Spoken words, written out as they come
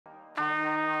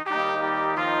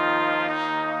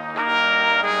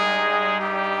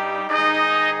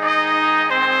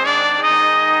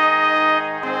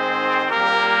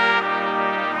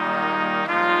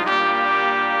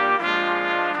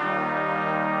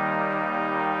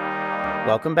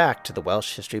Welcome back to the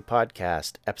Welsh History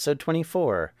Podcast, Episode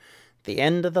 24, The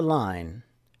End of the Line,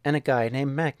 and a Guy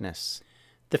Named Magnus.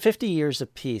 The 50 years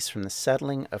of peace from the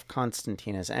settling of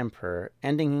Constantine as emperor,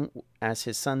 ending as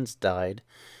his sons died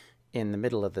in the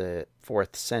middle of the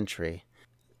 4th century.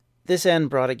 This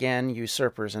end brought again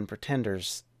usurpers and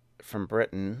pretenders from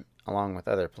Britain, along with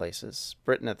other places.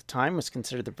 Britain at the time was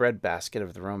considered the breadbasket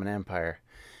of the Roman Empire,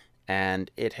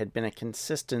 and it had been a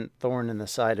consistent thorn in the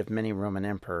side of many Roman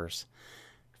emperors.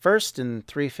 First, in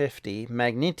 350,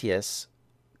 Magnentius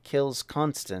kills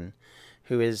Constantine,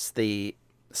 who is the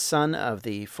son of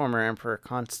the former Emperor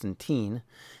Constantine,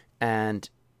 and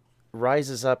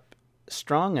rises up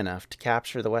strong enough to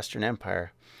capture the Western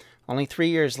Empire, only 3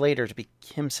 years later to be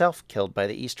himself killed by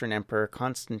the Eastern Emperor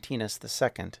Constantinus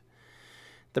II.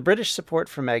 The British support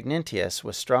for Magnentius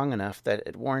was strong enough that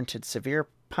it warranted severe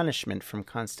punishment from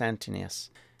Constantinus.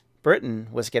 Britain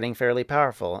was getting fairly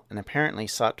powerful, and apparently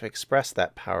sought to express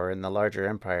that power in the larger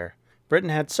empire.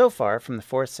 Britain had so far, from the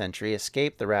 4th century,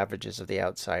 escaped the ravages of the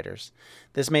outsiders.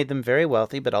 This made them very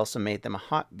wealthy, but also made them a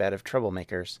hotbed of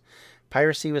troublemakers.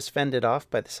 Piracy was fended off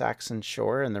by the Saxon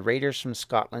shore, and the raiders from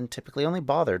Scotland typically only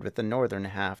bothered with the northern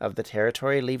half of the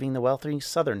territory, leaving the wealthy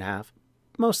southern half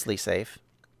mostly safe.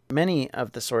 Many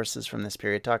of the sources from this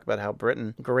period talk about how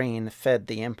Britain grain fed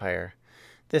the empire.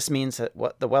 This means that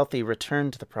the wealthy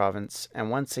returned to the province,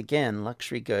 and once again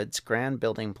luxury goods, grand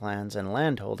building plans, and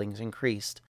land holdings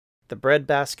increased. The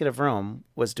breadbasket of Rome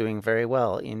was doing very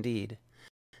well indeed.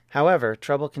 However,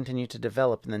 trouble continued to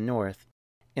develop in the north.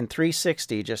 In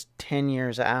 360, just 10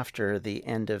 years after the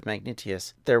end of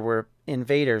Magnentius, there were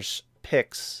invaders,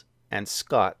 Picts, and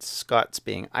Scots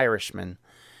being Irishmen,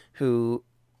 who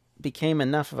became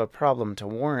enough of a problem to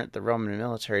warrant the Roman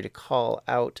military to call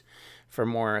out for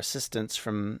more assistance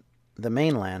from the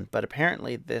mainland, but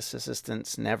apparently this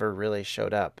assistance never really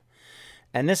showed up.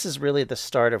 And this is really the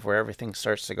start of where everything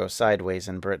starts to go sideways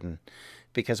in Britain,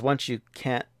 because once you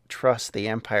can't trust the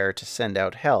empire to send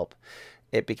out help,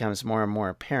 it becomes more and more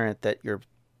apparent that you're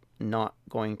not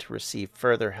going to receive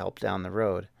further help down the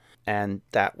road, and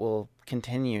that will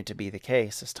continue to be the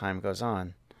case as time goes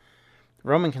on.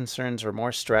 Roman concerns were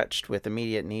more stretched with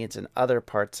immediate needs in other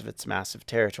parts of its massive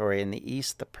territory. In the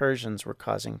east, the Persians were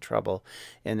causing trouble.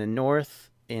 In the north,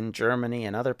 in Germany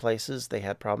and other places, they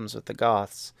had problems with the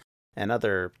Goths and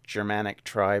other Germanic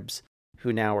tribes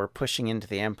who now were pushing into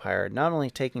the empire, not only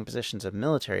taking positions of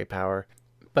military power,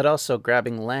 but also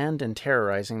grabbing land and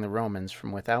terrorizing the Romans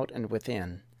from without and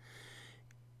within.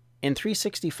 In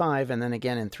 365 and then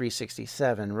again in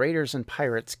 367, raiders and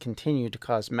pirates continued to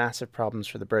cause massive problems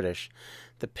for the British.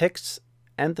 The Picts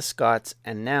and the Scots,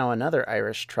 and now another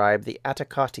Irish tribe, the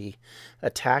Attacoti,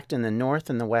 attacked in the north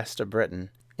and the west of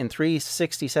Britain. In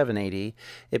 367 AD,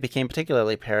 it became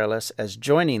particularly perilous, as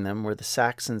joining them were the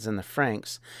Saxons and the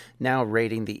Franks, now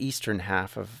raiding the eastern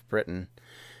half of Britain.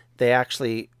 They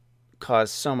actually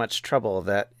caused so much trouble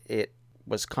that it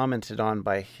was commented on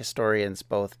by historians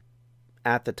both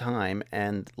at the time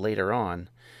and later on.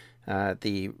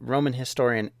 The Roman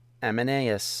historian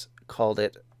Ammianus called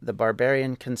it the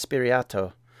Barbarian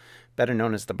Conspiriato, better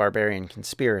known as the Barbarian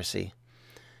Conspiracy.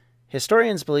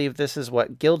 Historians believe this is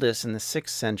what Gildas in the 6th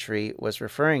century was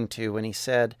referring to when he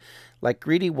said, "Like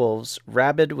greedy wolves,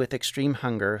 rabid with extreme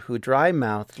hunger, who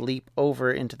dry-mouthed leap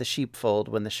over into the sheepfold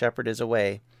when the shepherd is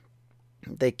away,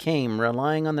 they came,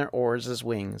 relying on their oars as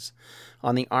wings,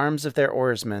 on the arms of their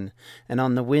oarsmen, and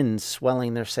on the winds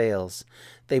swelling their sails.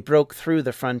 They broke through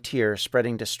the frontier,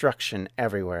 spreading destruction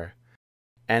everywhere."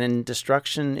 And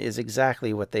destruction is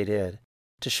exactly what they did.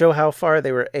 To show how far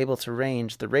they were able to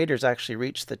range, the raiders actually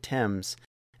reached the Thames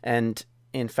and,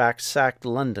 in fact, sacked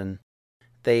London.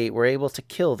 They were able to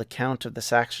kill the Count of the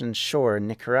Saxon shore,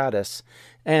 Niceratus,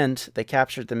 and they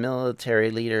captured the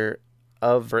military leader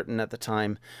of Britain at the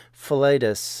time,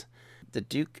 Philodas, the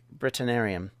Duke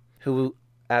Britannium, who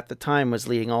at the time was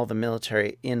leading all the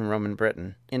military in Roman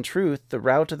Britain. In truth, the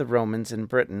rout of the Romans in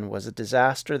Britain was a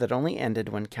disaster that only ended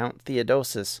when Count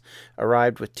Theodosius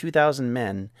arrived with 2,000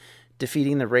 men,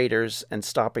 defeating the raiders and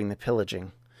stopping the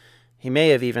pillaging. He may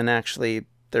have even actually,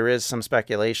 there is some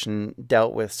speculation,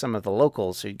 dealt with some of the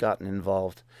locals who'd gotten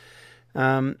involved.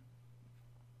 By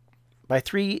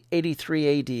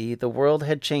 383 AD, the world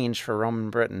had changed for Roman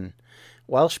Britain.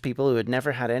 Welsh people who had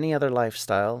never had any other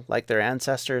lifestyle, like their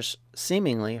ancestors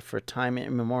seemingly for time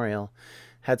immemorial,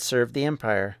 had served the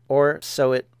empire, or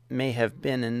so it may have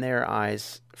been in their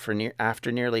eyes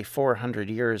after nearly 400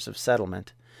 years of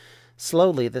settlement.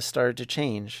 Slowly, this started to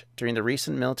change. During the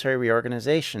recent military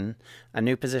reorganization, a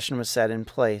new position was set in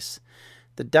place.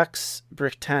 The Dux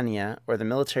Britannia, or the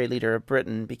military leader of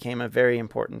Britain, became a very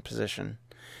important position.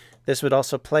 This would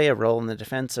also play a role in the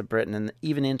defense of Britain and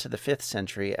even into the 5th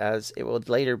century, as it would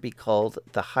later be called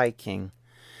the High King.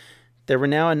 There were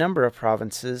now a number of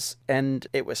provinces, and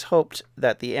it was hoped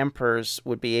that the emperors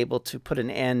would be able to put an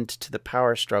end to the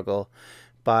power struggle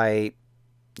by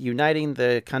uniting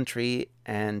the country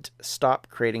and stop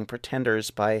creating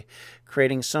pretenders by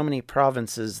creating so many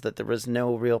provinces that there was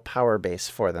no real power base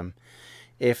for them.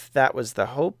 If that was the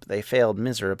hope, they failed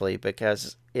miserably,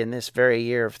 because in this very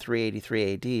year of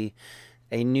 383 AD,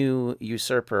 a new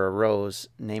usurper arose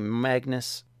named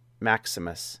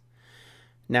Maximus.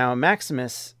 Now,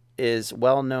 Maximus is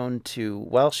well known to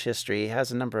Welsh history. He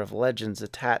has a number of legends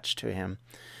attached to him.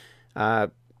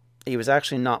 He was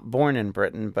actually not born in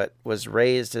Britain, but was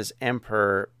raised as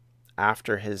emperor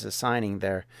after his assigning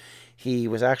there. He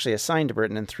was actually assigned to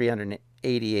Britain in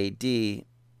 380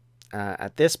 AD.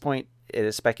 At this point, it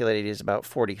is speculated he's about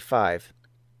 45.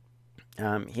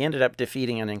 He ended up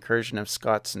defeating an incursion of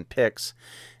Scots and Picts,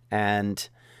 and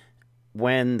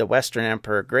when the Western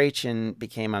Emperor Gratian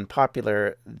became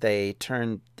unpopular, they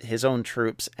turned his own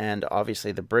troops, and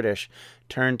obviously the British,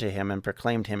 turned to him and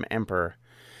proclaimed him emperor.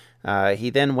 He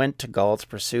then went to Gaul to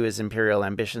pursue his imperial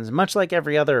ambitions. Much like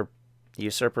every other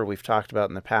usurper we've talked about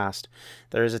in the past,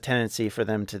 there is a tendency for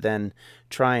them to then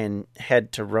try and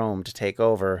head to Rome to take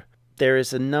over. There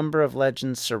is a number of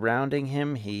legends surrounding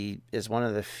him. He is one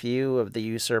of the few of the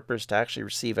usurpers to actually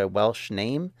receive a Welsh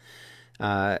name.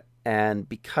 And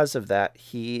because of that,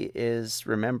 he is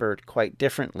remembered quite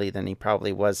differently than he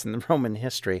probably was in the Roman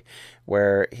history,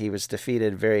 where he was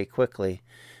defeated very quickly.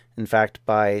 In fact,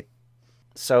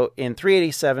 So in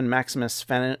 387, Maximus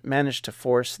managed to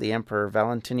force the Emperor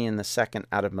Valentinian II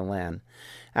out of Milan,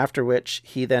 after which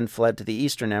he then fled to the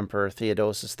Eastern Emperor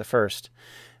Theodosius I.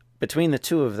 Between the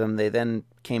two of them, they then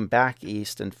came back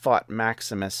east and fought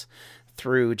Maximus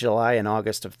through July and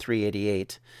August of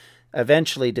 388,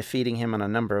 eventually defeating him in a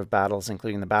number of battles,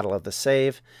 including the Battle of the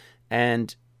Save,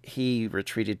 and he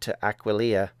retreated to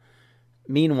Aquileia.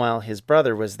 Meanwhile, his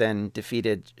brother was then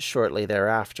defeated shortly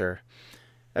thereafter.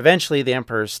 Eventually, the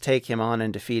emperors take him on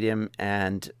and defeat him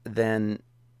and then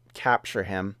capture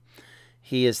him.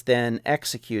 He is then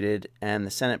executed, and the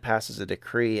Senate passes a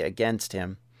decree against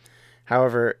him.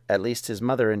 However, at least his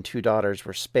mother and 2 daughters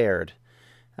were spared.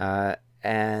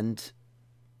 And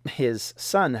his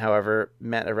son, however,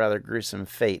 met a rather gruesome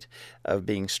fate of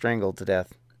being strangled to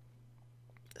death.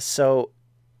 So,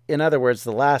 in other words,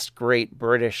 the last great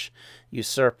British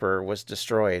usurper was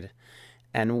destroyed.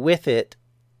 And with it,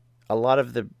 a lot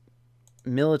of the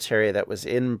military that was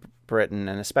in Britain,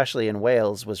 and especially in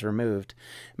Wales, was removed.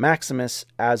 Maximus,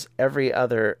 as every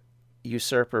other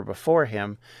usurper before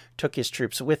him, took his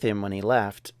troops with him when he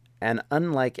left, and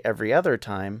unlike every other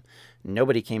time,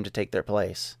 nobody came to take their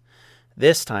place.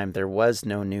 This time, there was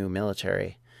no new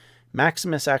military.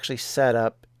 Maximus actually set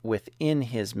up within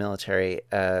his military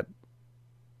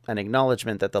an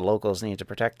acknowledgement that the locals need to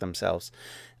protect themselves.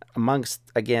 Amongst,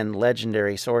 again,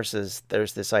 legendary sources,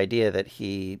 there's this idea that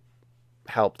he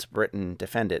helped Britain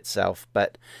defend itself,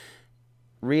 but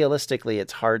realistically,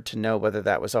 it's hard to know whether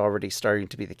that was already starting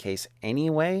to be the case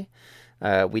anyway.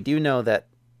 We do know that,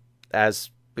 as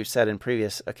we've said in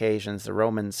previous occasions, the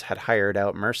Romans had hired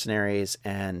out mercenaries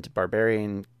and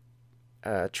barbarian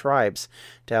tribes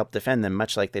to help defend them,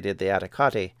 much like they did the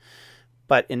Atticati.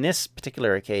 But in this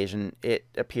particular occasion, it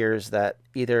appears that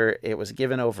either it was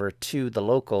given over to the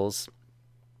locals,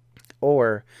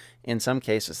 or in some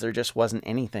cases, there just wasn't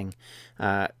anything.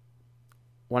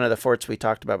 One of the forts we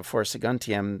talked about before,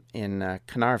 Saguntium in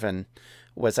Carnarvon,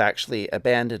 was actually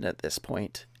abandoned at this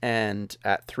point, and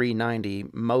at 390,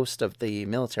 most of the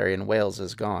military in Wales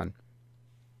is gone.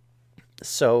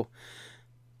 So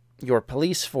your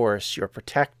police force, your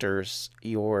protectors,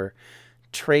 your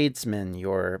tradesmen,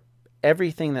 your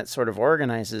everything that sort of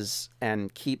organizes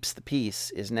and keeps the peace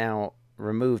is now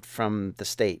removed from the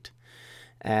state.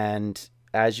 And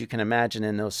as you can imagine,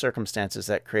 in those circumstances,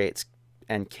 that creates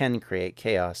and can create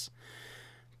chaos.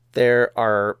 There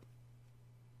are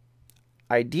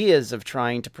ideas of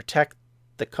trying to protect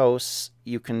the coasts.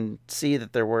 You can see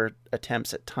that there were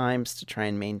attempts at times to try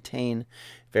and maintain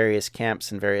various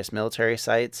camps and various military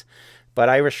sites, but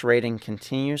Irish raiding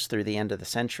continues through the end of the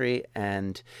century,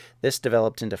 and this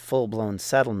developed into full-blown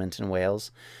settlement in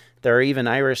Wales. There are even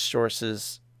Irish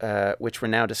sources which were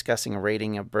now discussing a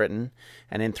raiding of Britain,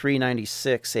 and in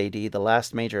 396 AD, the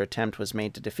last major attempt was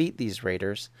made to defeat these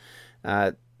raiders,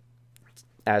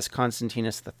 as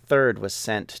Constantinus III was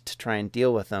sent to try and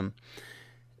deal with them.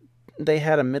 They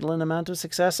had a middling amount of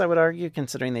success, I would argue,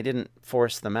 considering they didn't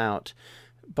force them out.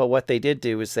 But what they did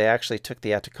do is they actually took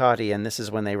the Atticati, and this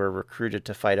is when they were recruited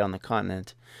to fight on the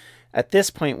continent. At this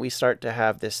point, we start to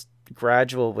have this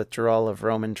gradual withdrawal of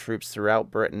Roman troops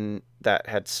throughout Britain that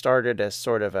had started as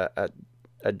sort of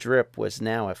a drip was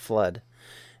now a flood.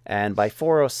 And by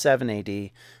 407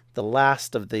 AD, the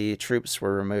last of the troops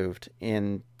were removed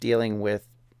in dealing with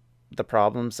the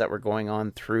problems that were going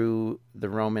on through the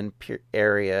Roman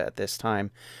area at this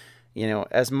time.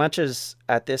 As much as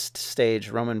at this stage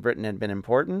Roman Britain had been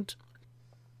important,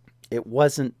 it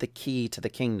wasn't the key to the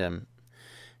kingdom.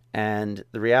 And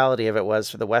the reality of it was,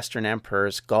 for the Western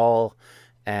emperors, Gaul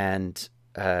and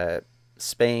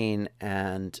Spain,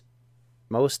 and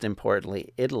most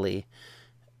importantly, Italy,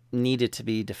 needed to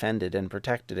be defended and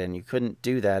protected. And you couldn't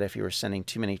do that if you were sending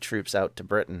too many troops out to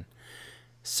Britain.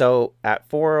 So at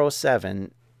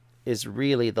 407 is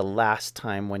really the last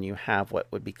time when you have what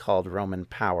would be called Roman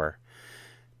power.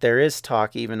 There is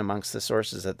talk, even amongst the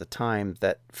sources at the time,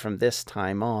 that from this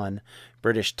time on,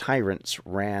 British tyrants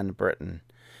ran Britain.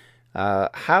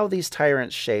 How these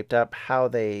tyrants shaped up, how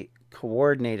they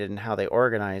coordinated, and how they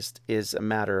organized is a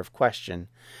matter of question.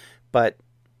 But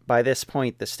by this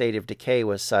point, the state of decay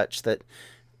was such that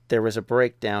there was a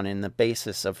breakdown in the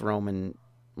basis of Roman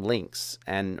links,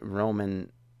 and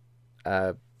Roman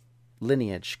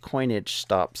lineage, coinage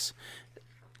stops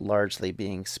largely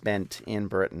being spent in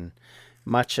Britain.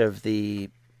 Much of the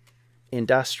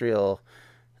industrial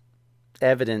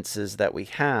evidences that we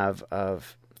have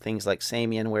of things like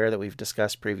Samian ware that we've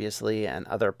discussed previously and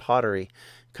other pottery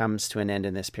comes to an end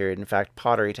in this period. In fact,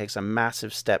 pottery takes a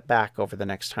massive step back over the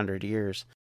next 100 years.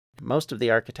 Most of the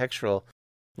architectural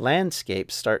landscape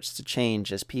starts to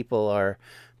change as people are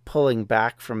pulling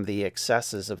back from the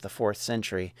excesses of the 4th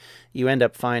century. You end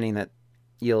up finding that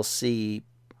you'll see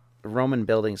Roman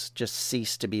buildings just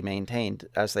cease to be maintained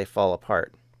as they fall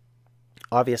apart.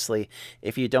 Obviously,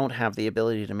 if you don't have the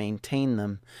ability to maintain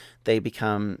them, they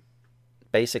become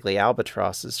basically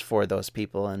albatrosses for those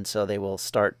people, and so they will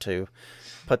start to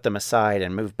put them aside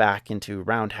and move back into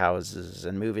roundhouses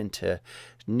and move into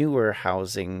newer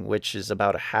housing, which is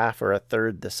about a half or a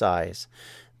third the size.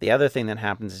 The other thing that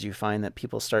happens is you find that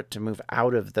people start to move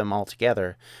out of them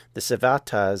altogether. The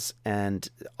civitas and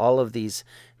all of these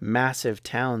massive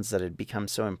towns that had become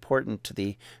so important to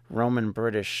the Roman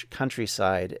British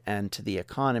countryside and to the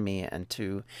economy and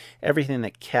to everything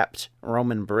that kept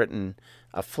Roman Britain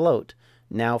afloat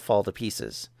now fall to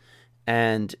pieces.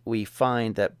 And we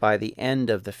find that by the end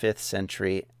of the 5th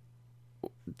century,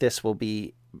 this will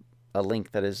be a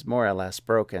link that is more or less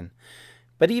broken.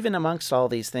 But even amongst all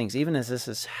these things, even as this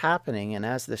is happening and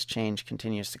as this change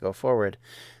continues to go forward,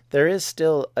 there is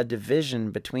still a division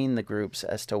between the groups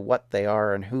as to what they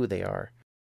are and who they are.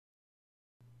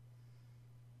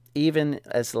 Even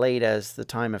as late as the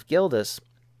time of Gildas,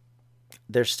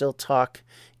 there's still talk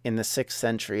in the 6th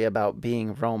century about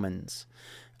being Romans,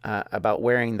 about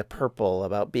wearing the purple,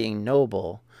 about being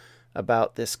noble,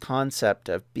 about this concept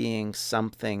of being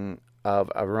something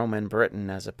of a Roman Briton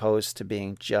as opposed to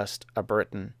being just a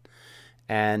Briton.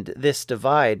 And this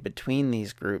divide between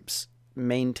these groups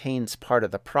maintains part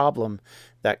of the problem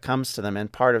that comes to them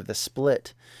and part of the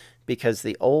split, because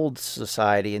the old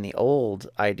society and the old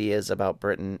ideas about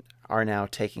Britain are now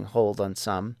taking hold on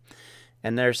some.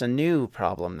 And there's a new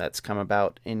problem that's come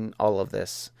about in all of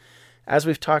this. As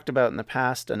we've talked about in the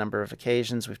past, a number of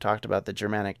occasions, we've talked about the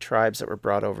Germanic tribes that were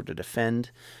brought over to defend,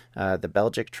 the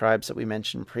Belgic tribes that we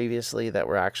mentioned previously that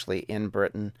were actually in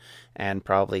Britain and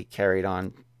probably carried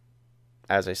on,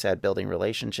 as I said, building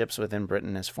relationships within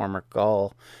Britain, as former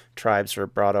Gaul tribes were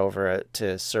brought over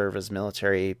to serve as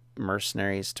military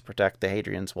mercenaries to protect the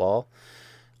Hadrian's Wall.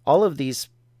 All of these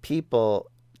people,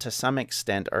 to some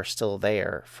extent, are still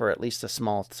there for at least a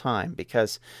small time,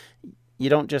 because you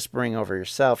don't just bring over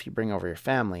yourself, you bring over your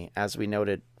family. As we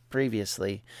noted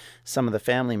previously, some of the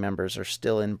family members are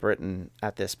still in Britain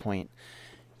at this point.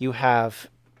 You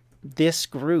have this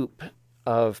group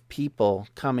of people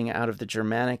coming out of the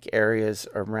Germanic areas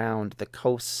around the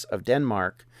coasts of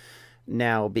Denmark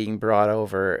now being brought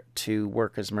over to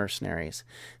work as mercenaries.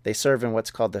 They serve in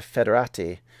what's called the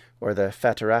federati, or the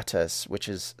federatas, which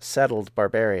is settled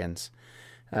barbarians.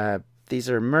 These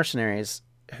are mercenaries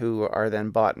who are then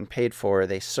bought and paid for.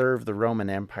 They serve the Roman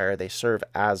Empire. They serve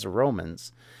as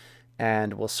Romans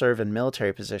and will serve in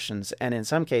military positions, and in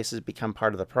some cases become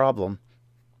part of the problem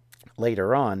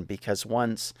later on, because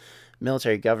once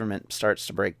military government starts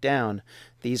to break down,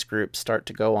 these groups start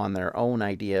to go on their own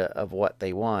idea of what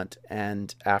they want,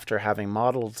 and after having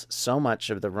modeled so much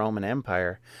of the Roman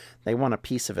Empire, they want a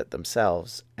piece of it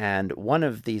themselves. And one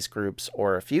of these groups,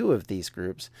 or a few of these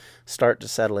groups, start to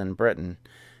settle in Britain.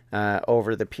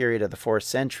 Over the period of the 4th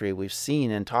century, we've seen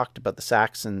and talked about the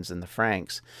Saxons and the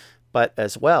Franks, but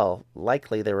as well,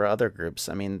 likely there were other groups.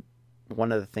 I mean,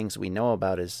 one of the things we know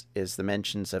about is the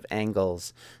mentions of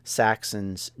Angles,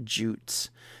 Saxons, Jutes,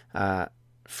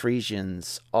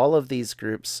 Frisians. All of these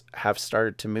groups have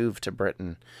started to move to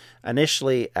Britain,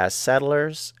 initially as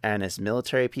settlers and as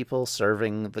military people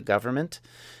serving the government.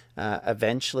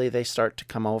 Eventually, they start to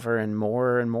come over in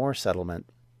more and more settlement.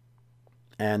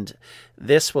 And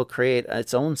this will create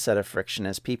its own set of friction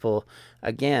as people,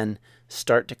 again,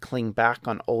 start to cling back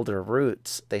on older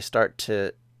roots. They start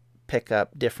to pick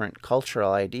up different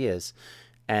cultural ideas.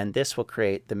 And this will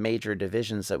create the major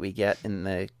divisions that we get in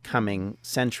the coming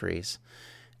centuries.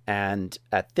 And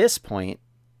at this point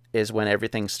is when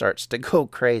everything starts to go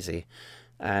crazy.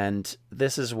 And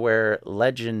this is where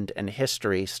legend and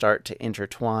history start to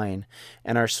intertwine.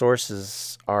 And our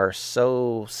sources are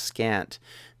so scant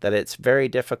that it's very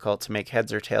difficult to make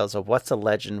heads or tails of what's a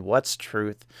legend, what's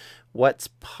truth, what's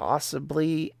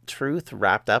possibly truth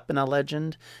wrapped up in a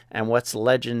legend, and what's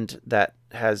legend that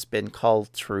has been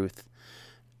called truth.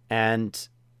 And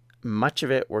much of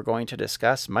it we're going to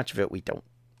discuss, much of it we don't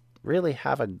really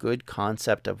have a good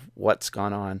concept of what's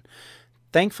gone on.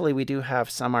 Thankfully, we do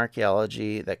have some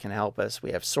archaeology that can help us.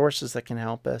 We have sources that can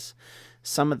help us.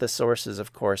 Some of the sources,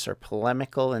 of course, are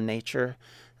polemical in nature.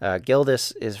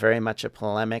 Gildas is very much a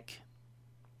polemic.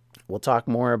 We'll talk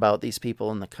more about these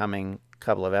people in the coming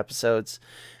couple of episodes.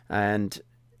 And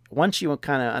once you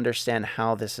kind of understand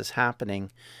how this is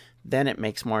happening, then it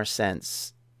makes more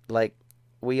sense. Like,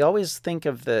 we always think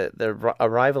of the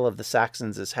arrival of the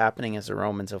Saxons as happening as the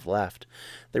Romans have left.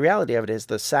 The reality of it is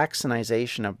the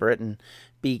Saxonization of Britain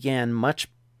began much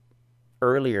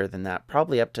earlier than that,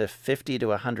 probably up to 50 to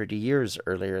 100 years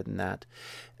earlier than that.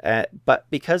 But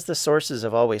because the sources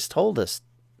have always told us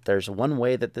there's one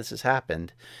way that this has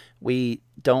happened, we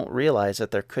don't realize that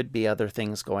there could be other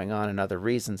things going on and other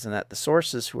reasons, and that the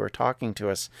sources who are talking to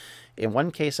us, in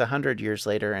one case 100 years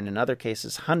later, and in other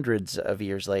cases hundreds of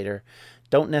years later,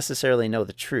 don't necessarily know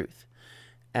the truth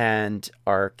and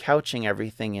are couching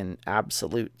everything in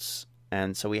absolutes.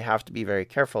 And so we have to be very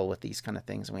careful with these kind of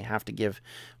things, and we have to give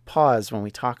pause when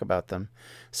we talk about them.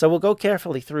 So we'll go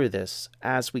carefully through this.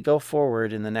 As we go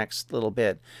forward in the next little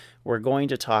bit, we're going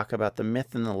to talk about the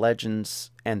myth and the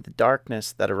legends and the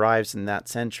darkness that arrives in that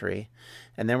century.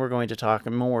 And then we're going to talk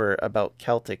more about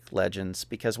Celtic legends,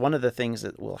 because one of the things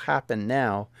that will happen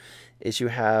now is you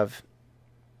have,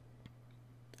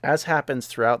 as happens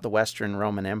throughout the Western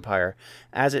Roman Empire,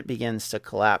 as it begins to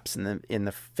collapse in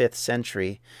the 5th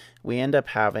century, we end up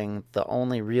having the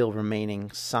only real remaining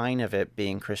sign of it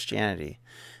being Christianity.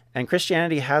 And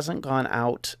Christianity hasn't gone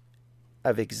out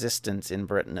of existence in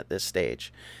Britain at this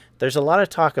stage. There's a lot of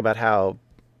talk about how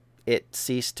it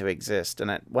ceased to exist.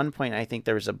 And at one point, I think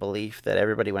there was a belief that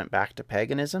everybody went back to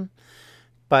paganism.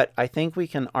 But I think we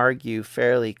can argue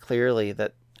fairly clearly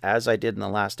that, as I did in the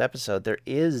last episode, there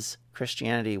is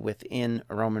Christianity within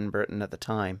Roman Britain at the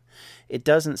time. It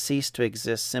doesn't cease to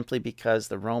exist simply because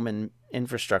the Roman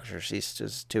infrastructure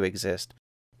ceases to exist.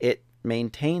 It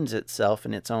maintains itself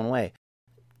in its own way.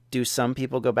 Do some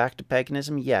people go back to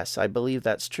paganism? Yes, I believe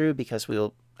that's true, because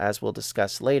as we'll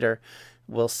discuss later,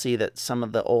 we'll see that some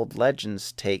of the old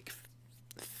legends take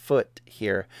foot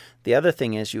here. The other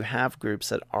thing is you have groups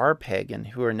that are pagan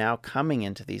who are now coming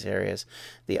into these areas.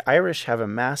 The Irish have a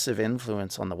massive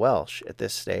influence on the Welsh at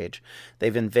this stage.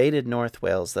 They've invaded North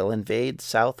Wales, they'll invade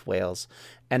South Wales,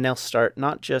 and they'll start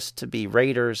not just to be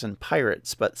raiders and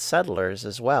pirates, but settlers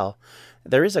as well.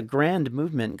 There is a grand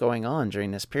movement going on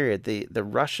during this period. The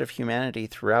rush of humanity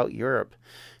throughout Europe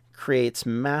creates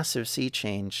massive sea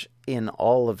change in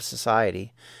all of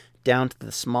society, down to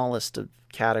the smallest of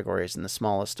categories and the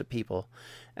smallest of people.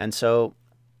 And so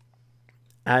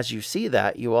as you see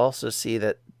that, you also see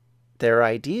that their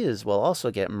ideas will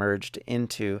also get merged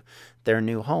into their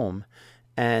new home,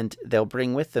 and they'll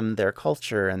bring with them their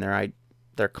culture and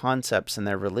their concepts and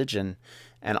their religion,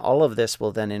 and all of this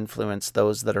will then influence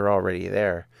those that are already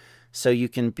there. So you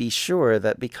can be sure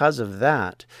that because of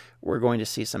that, we're going to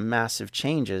see some massive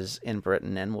changes in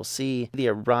Britain, and we'll see the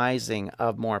arising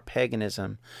of more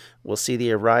paganism. We'll see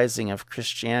the arising of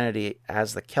Christianity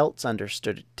as the Celts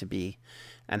understood it to be,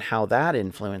 and how that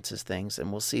influences things. And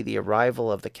we'll see the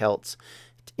arrival of the Celts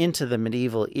into the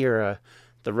medieval era.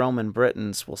 The Roman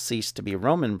Britons will cease to be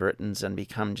Roman Britons and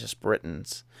become just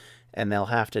Britons. And they'll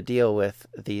have to deal with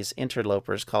these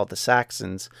interlopers called the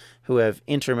Saxons, who have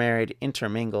intermarried,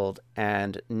 intermingled,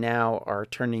 and now are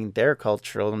turning their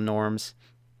cultural norms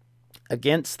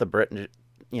against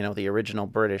the original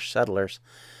British settlers.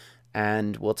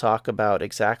 And we'll talk about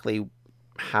exactly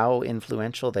how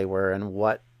influential they were and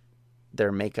what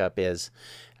their makeup is,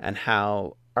 and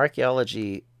how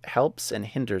archaeology helps and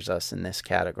hinders us in this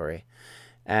category.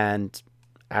 And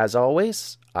as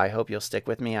always, I hope you'll stick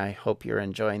with me. I hope you're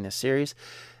enjoying this series.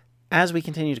 As we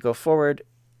continue to go forward,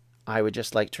 I would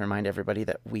just like to remind everybody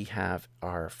that we have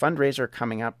our fundraiser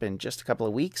coming up in just a couple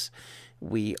of weeks.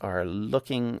 We are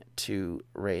looking to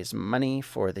raise money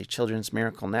for the Children's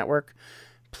Miracle Network.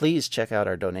 Please check out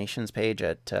our donations page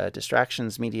at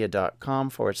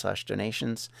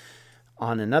distractionsmedia.com/donations.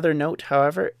 On another note,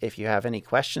 however, if you have any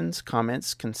questions,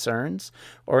 comments, concerns,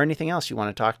 or anything else you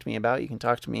want to talk to me about, you can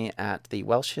talk to me at the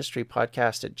Welsh History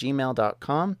Podcast at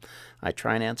gmail.com. I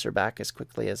try and answer back as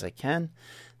quickly as I can.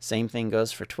 Same thing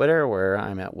goes for Twitter, where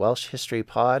I'm at Welsh History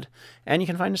Pod, and you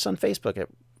can find us on Facebook at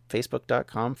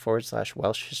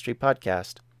facebook.com/Welsh History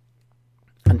Podcast.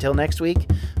 Until next week,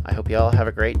 I hope you all have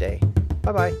a great day.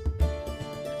 Bye-bye.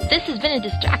 This has been a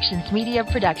Distractions Media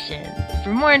production.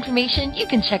 For more information, you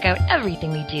can check out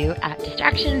everything we do at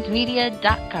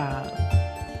distractionsmedia.com.